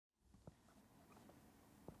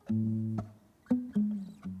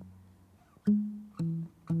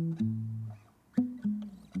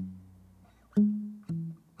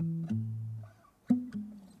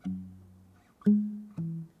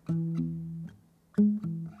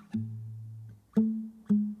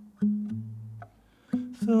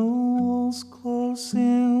The walls close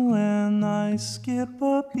in when I skip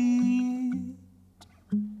a beat.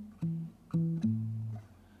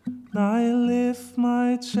 I lift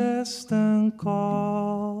my chest and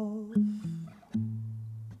cough.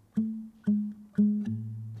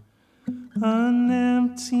 An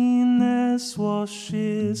emptiness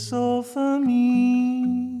washes over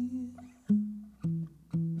me.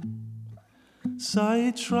 So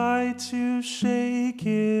I try to shake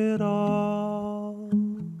it off.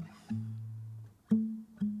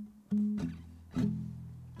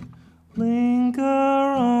 Linger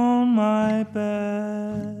on my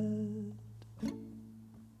bed,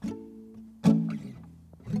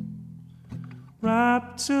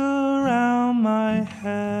 wrapped around my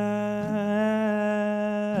head.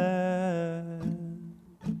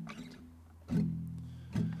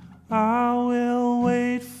 I will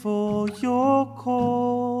wait for your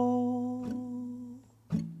call.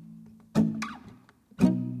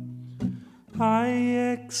 I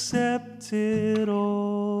accept it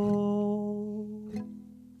all.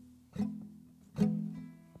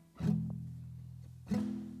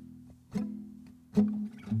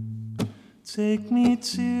 Take me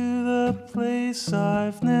to the place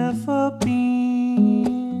I've never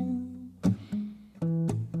been,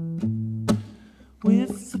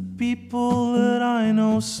 with the people that I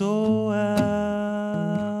know so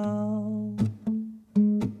well.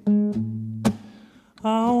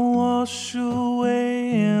 I'll wash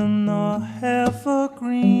away in the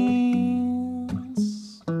evergreens,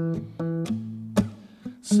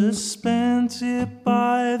 suspended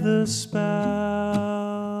by the spell.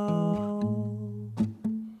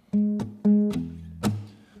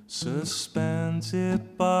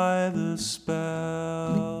 Suspended by the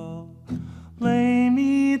spell, lay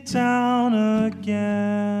me down again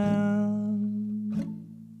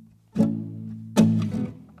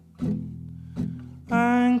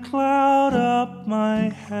and cloud up my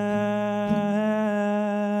head.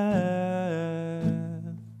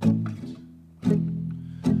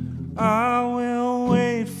 I will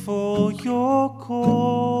wait for your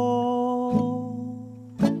call,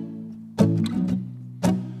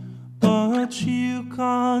 but you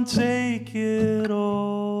can't take it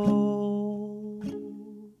all.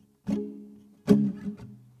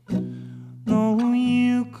 No,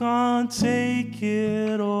 you can't take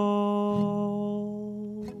it all.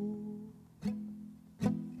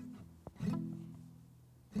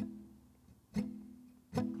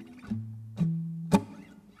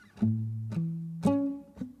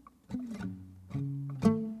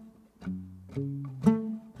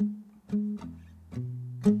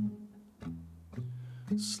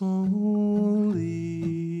 Slowly,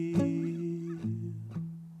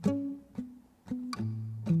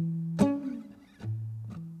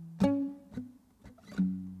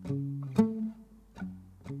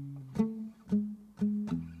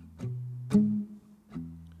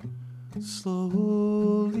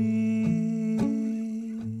 slowly,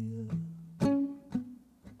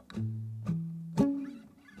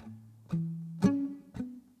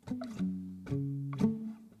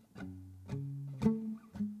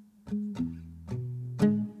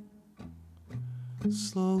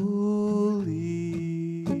 slowly.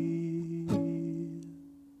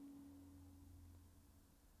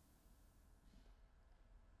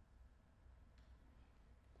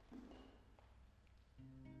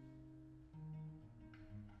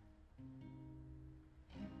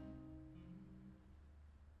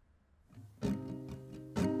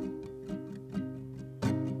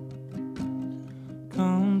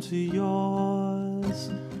 Come to yours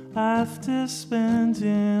after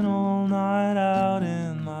spending all night out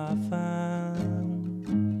in my van,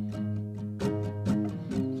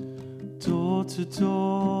 door to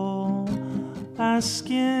door,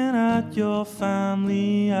 asking at your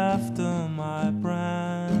family after my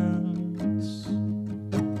brands.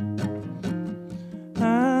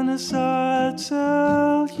 And as I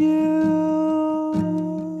tell you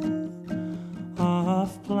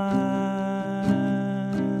of plans,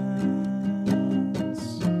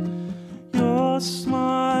 your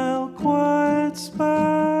smile quiets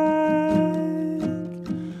back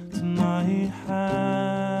to my hands.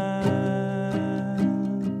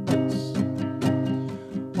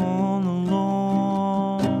 All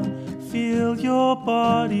alone, feel your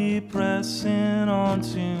body pressing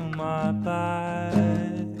onto my back.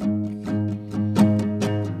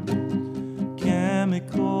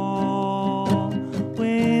 chemical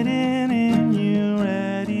waiting in you,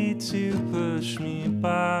 ready to push me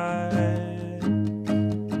by.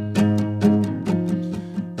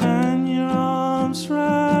 And your arms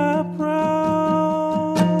wrap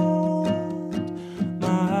round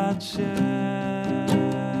my chest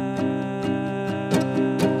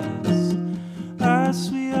as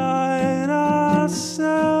we hide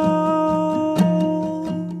ourselves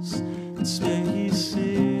in spaces.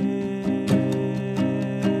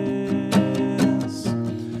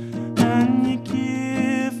 And you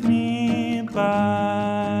give me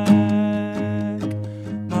back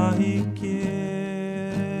my gift.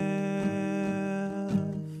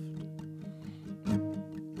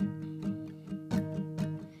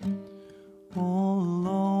 All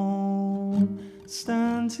alone,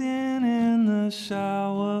 standing in the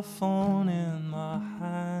shower, phone in my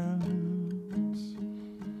hands.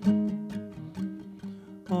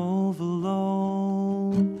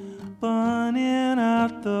 Overload, burning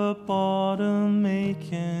at the bottom,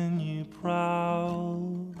 making you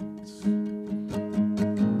proud.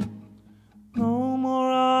 No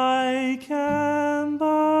more I can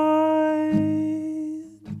bite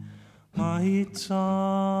my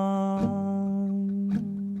tongue.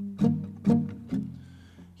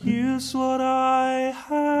 Here's what I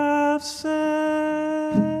have said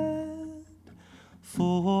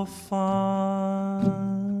for fun.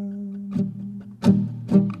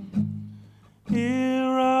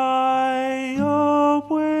 Here I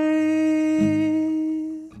await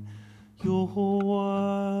your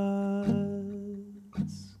words.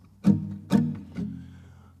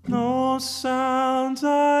 No sound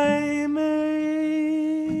I make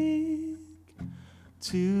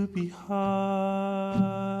to be heard.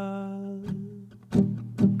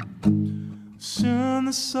 Soon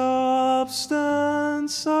the substance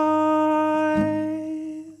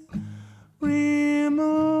I remove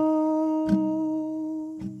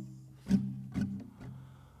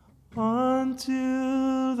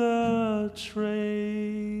onto the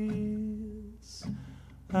trace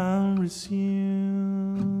and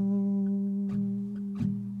resume.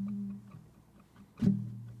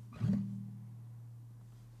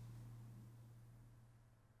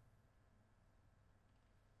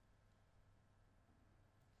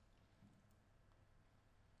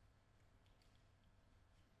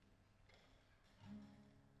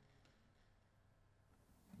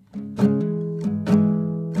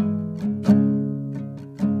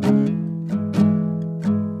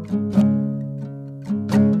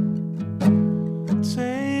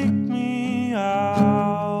 Take me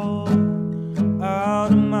out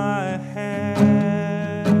of my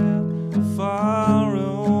head, far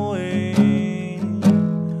away.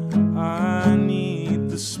 I need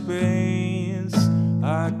the space,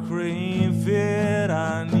 I crave it,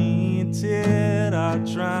 I need it, I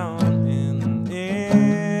drown in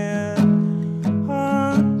it.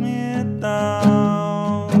 Hunt me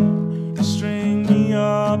down, string me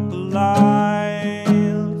up alive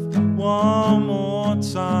one more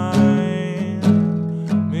time,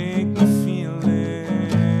 make me feel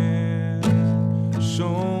it,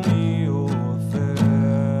 show me you're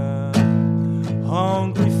there,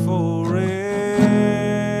 hungry for it,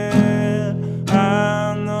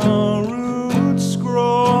 and the roots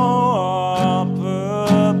grow up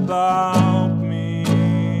about me,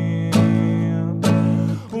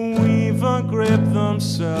 weave a grip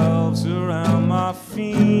themselves around my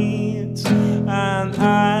feet, and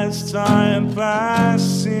as time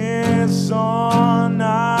passes on,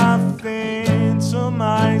 I think to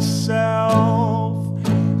myself,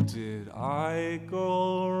 did I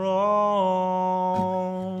go wrong?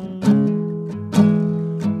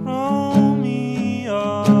 Roll me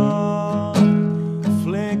up,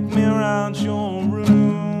 flick me around your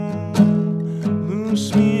room,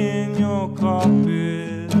 loose me in your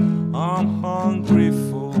carpet, I'm hungry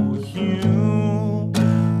for you.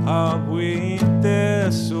 I wait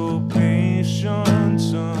there so patient,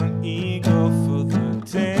 an eager for the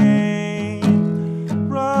day.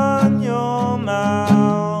 Run your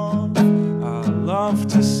mouth, I love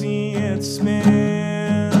to see it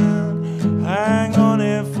spin. Hang on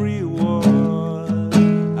every word,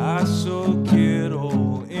 I soak it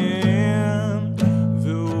all in.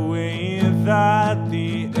 The way that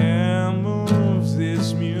the air moves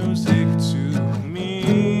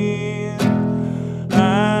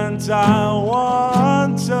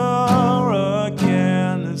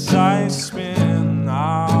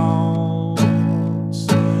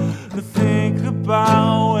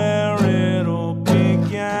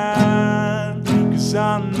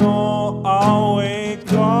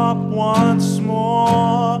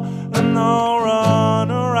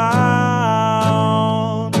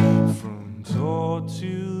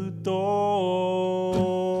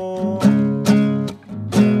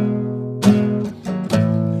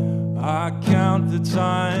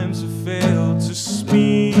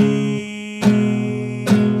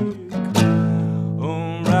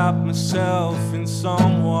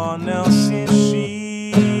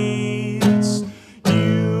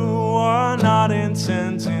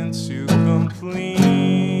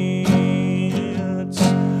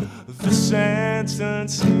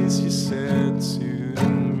sentences you said to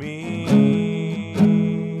me.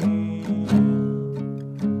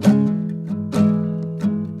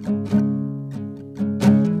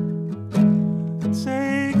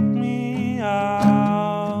 Take me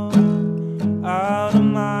out of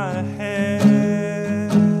my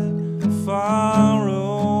head, far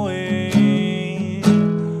away.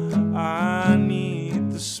 I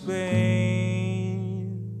need the space.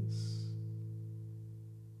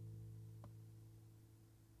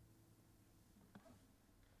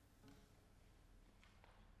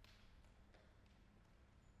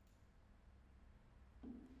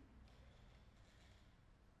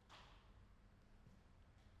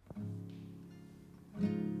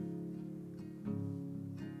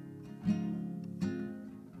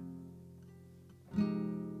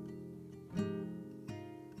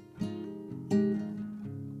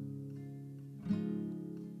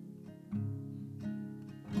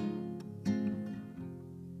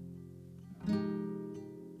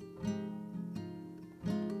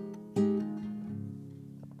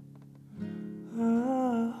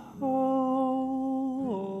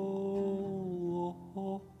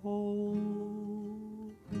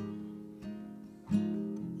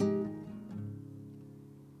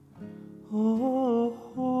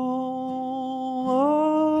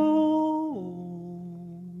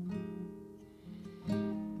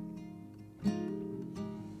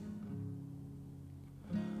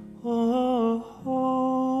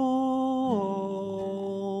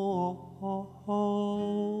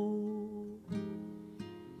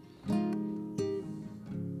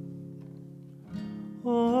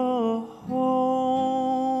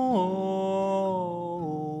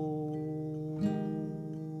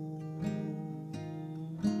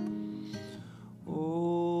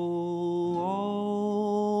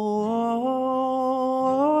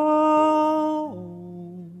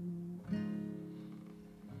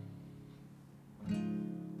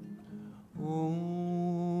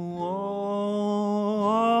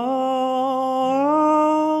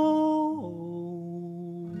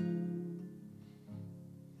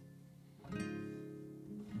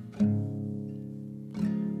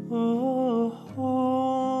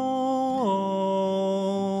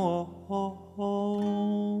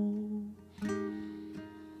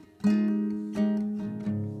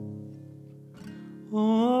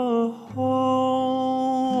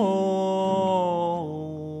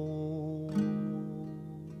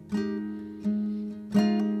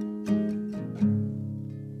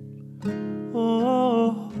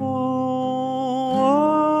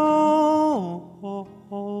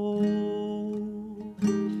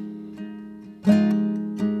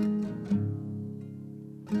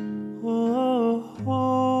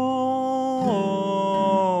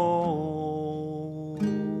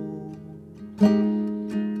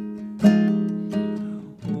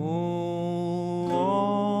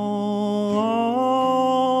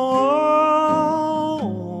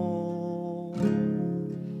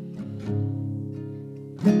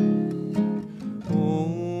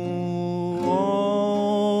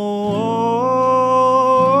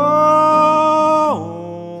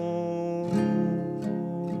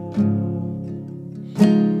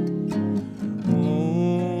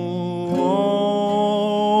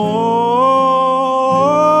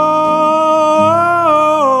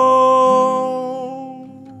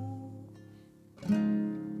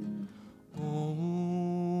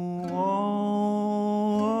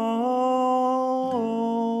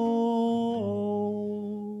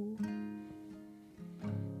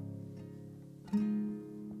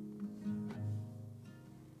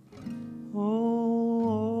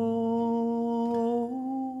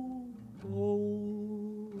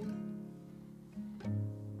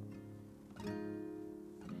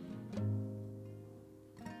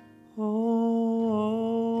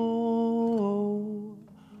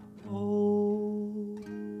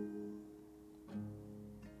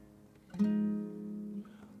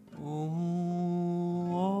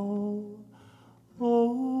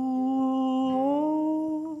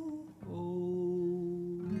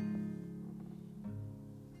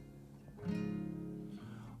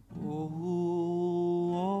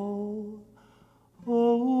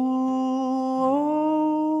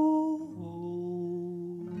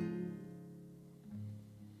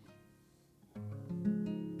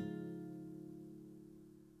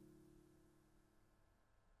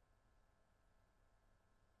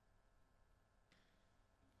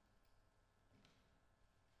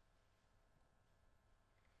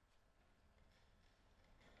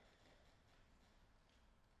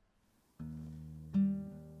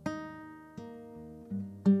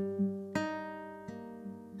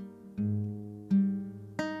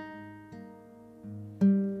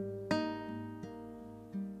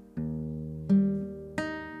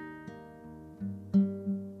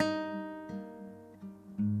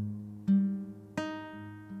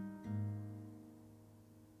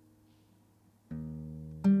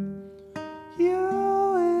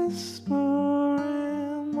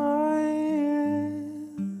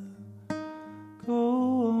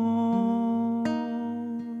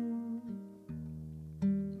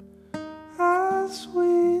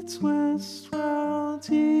 twist round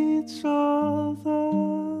each other.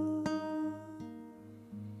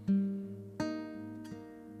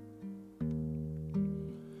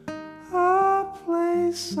 A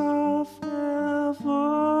place I've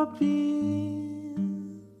never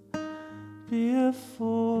been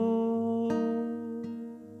before.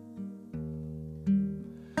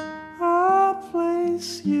 A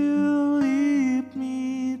place you lead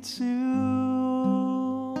me to.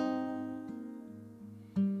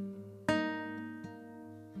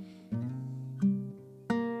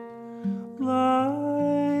 Lying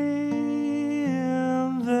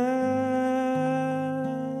there,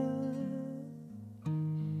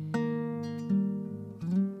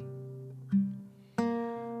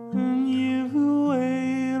 and you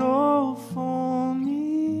wait all for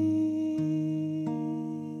me.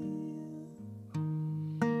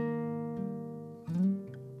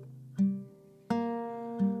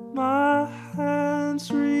 My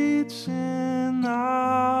hands reaching out,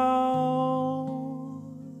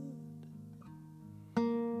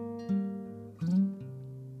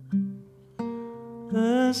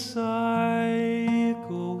 as I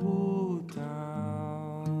go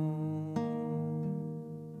down.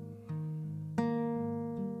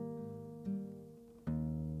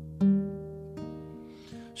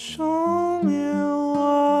 Show me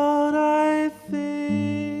what I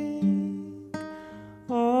think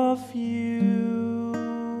of you.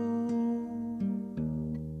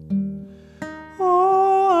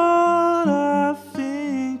 Oh, what I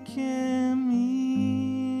think it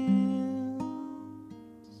means.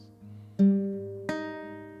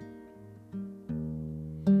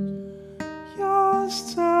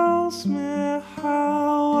 Yours tells me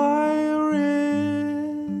how I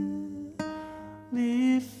really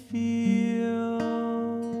feel.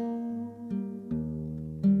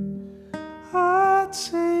 I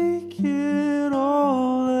take it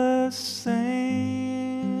all the same.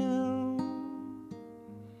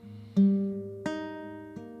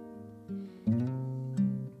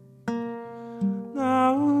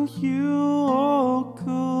 Now you walk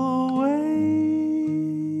away.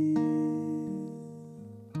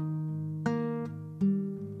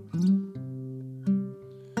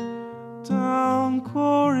 Down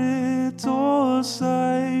corridors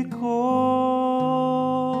I go,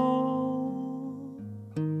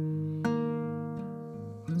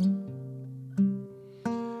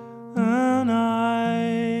 and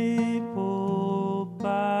I pull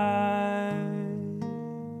back,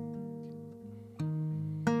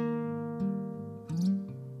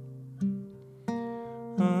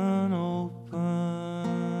 and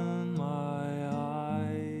open my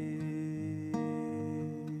eyes.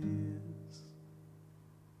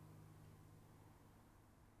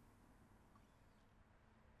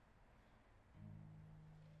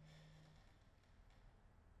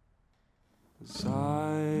 As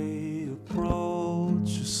I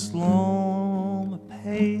approach a slow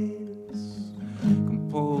pace,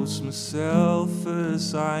 compose myself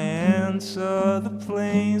as I enter the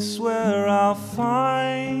place where I'll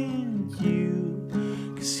find you,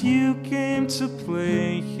 'cause you came to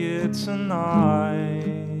play here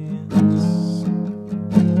tonight.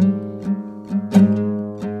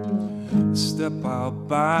 Step out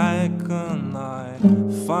back and I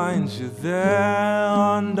find you there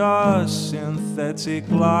under synthetic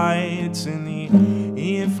lights in the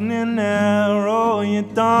evening air. Oh,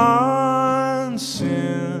 you're dancing,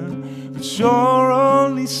 but you're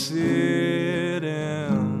only sitting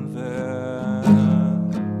there.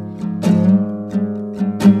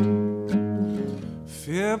 If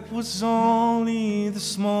it was only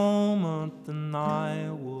this moment, then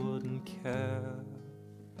I wouldn't care.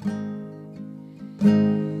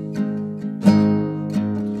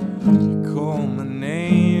 You call my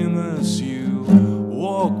name as you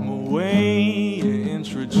walk my way. You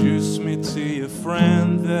introduce me to your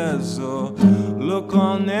friend. There's a look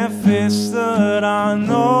on their face that I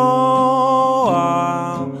know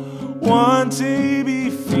I want to be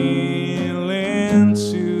feeling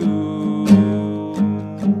too.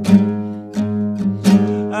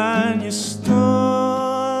 And you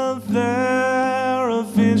stood there, a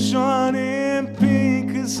vision in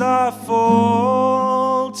pink, as I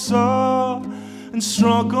falter and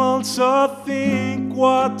struggle to think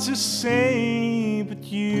what to say, but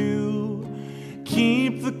you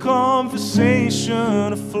keep the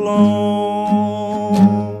conversation afloat.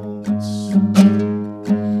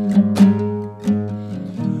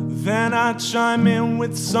 Then I chime in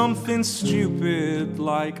with something stupid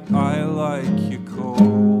like, I like your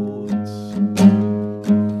coat.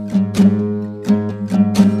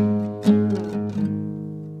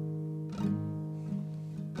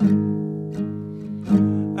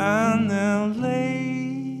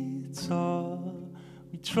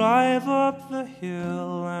 drive up the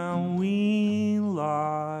hill and we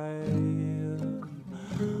lie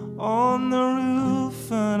on the roof,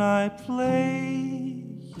 and I play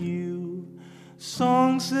you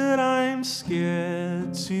songs that I'm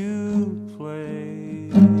scared to play.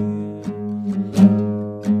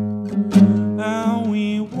 And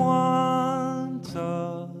we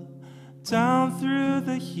wander down through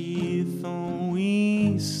the heath, and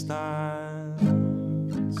we stand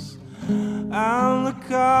and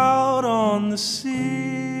look out on the city.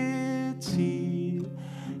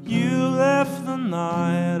 You left the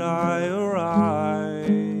night I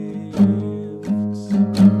arrived,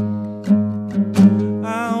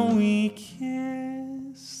 and we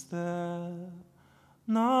kissed there.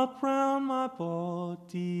 Not round my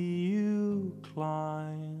body you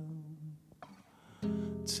climb,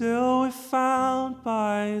 till we're found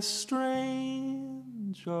by a stranger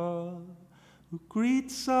who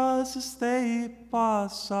greets us as they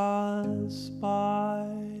pass us by.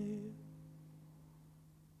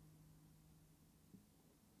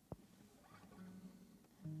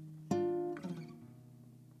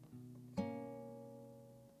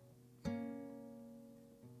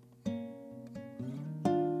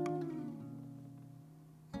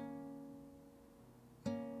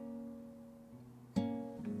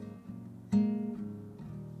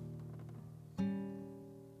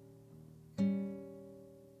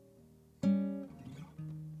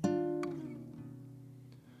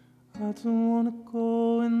 I don't wanna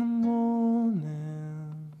go in the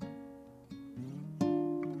morning.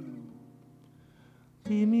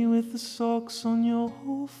 Leave me with the socks on your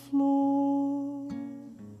whole floor.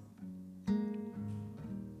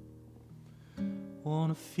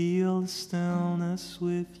 Wanna feel the stillness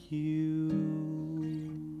with you.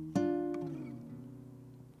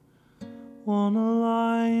 Wanna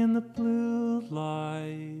lie in the blue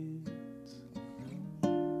light,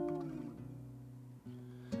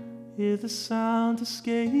 hear the sound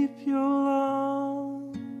escape your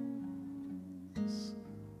lungs,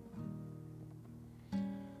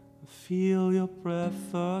 feel your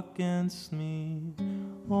breath against me.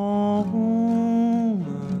 OMMANEY,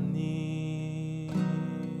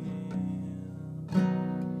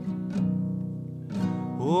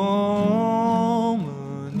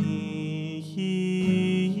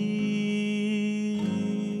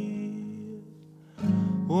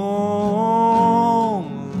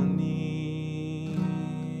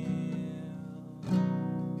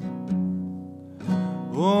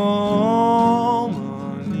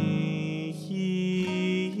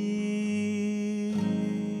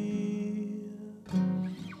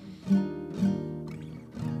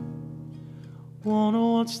 wanna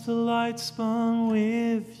watch the lights burn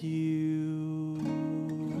with you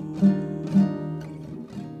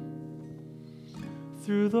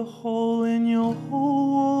through the hole in your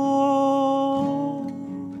wall.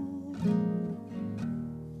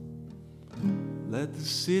 Let the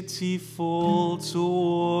city fall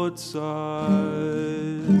towards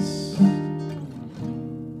us.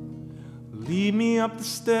 Lead me up the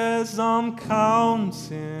stairs, I'm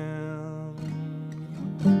counting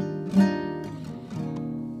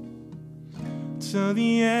to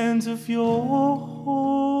the end of your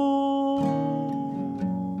hall.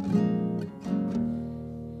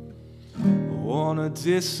 I wanna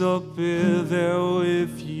disappear there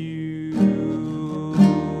with you,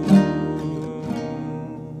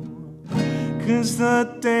 'cause the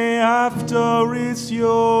day after is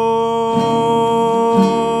yours.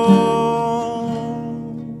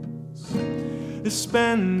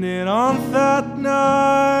 Spend it on that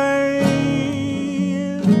night.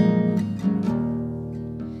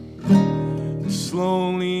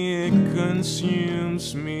 Slowly it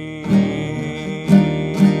consumes me.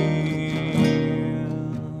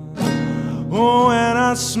 Oh, and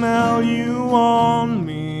I smell you on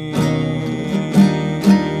me.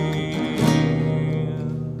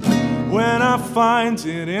 When I find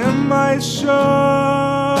it in my shirt,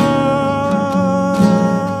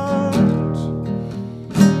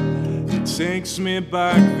 it takes me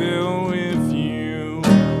back there with you.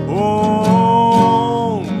 Oh,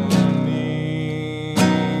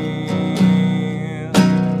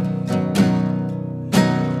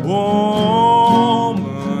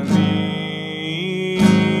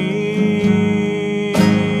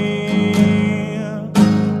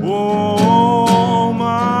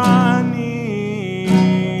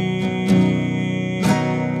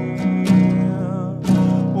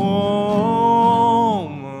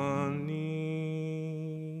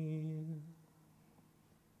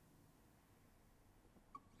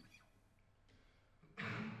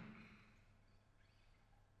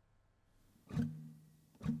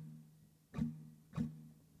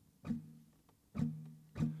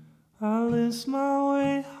 I lose my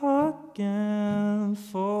way again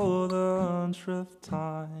for the 100th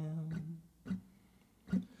time.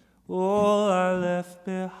 All I left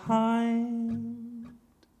behind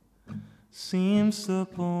seems to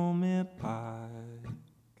pull me back,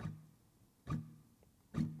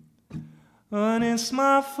 and it's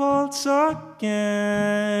my fault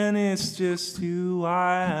again. It's just who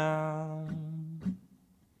I am.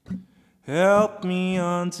 Help me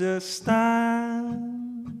understand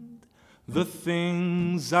the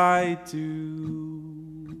things I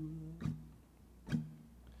do,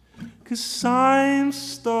 'cause I'm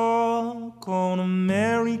stuck on a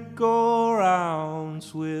merry-go-round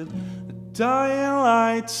with a dying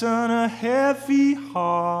light and a heavy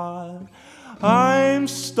heart. I'm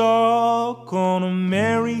stuck on a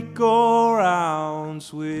merry-go-round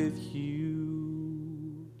with you.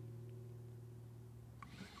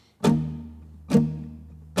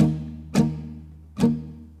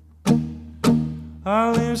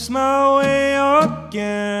 I lose my way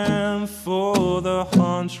again for the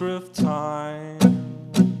 100th time.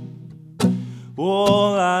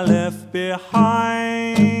 All I left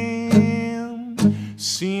behind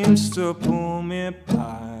seems to pull me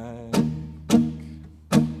back,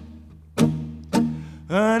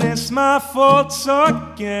 and it's my fault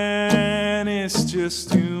again. It's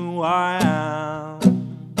just who I am.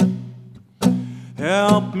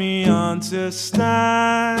 Help me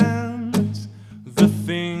understand the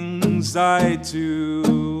things I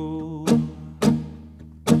do.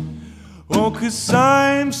 Oh, 'cause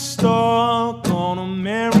I'm stuck on a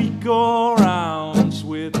merry-go-round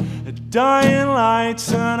with a dying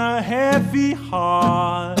light and a heavy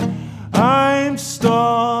heart. I'm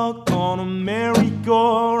stuck on a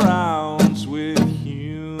merry-go-round with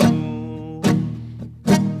you.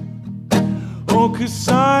 Oh, 'cause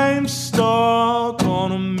I'm stuck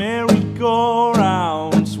on a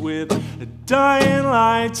merry-go-round with a dying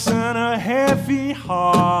lights and a heavy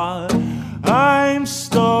heart. I'm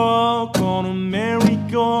stuck on a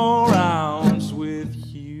merry-go-round with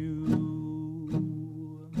you.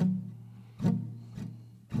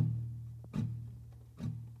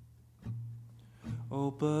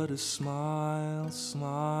 Oh, but a smile,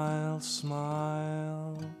 smile,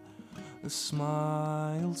 smile, a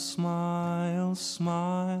smile, smile,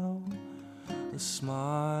 smile, a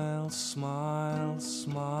smile, smile,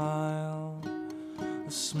 smile,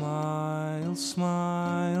 a smile,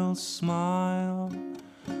 smile, smile,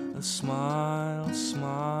 a smile,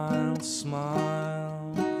 smile,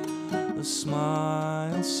 smile, a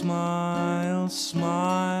smile, smile,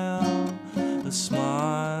 smile, a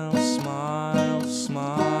smile.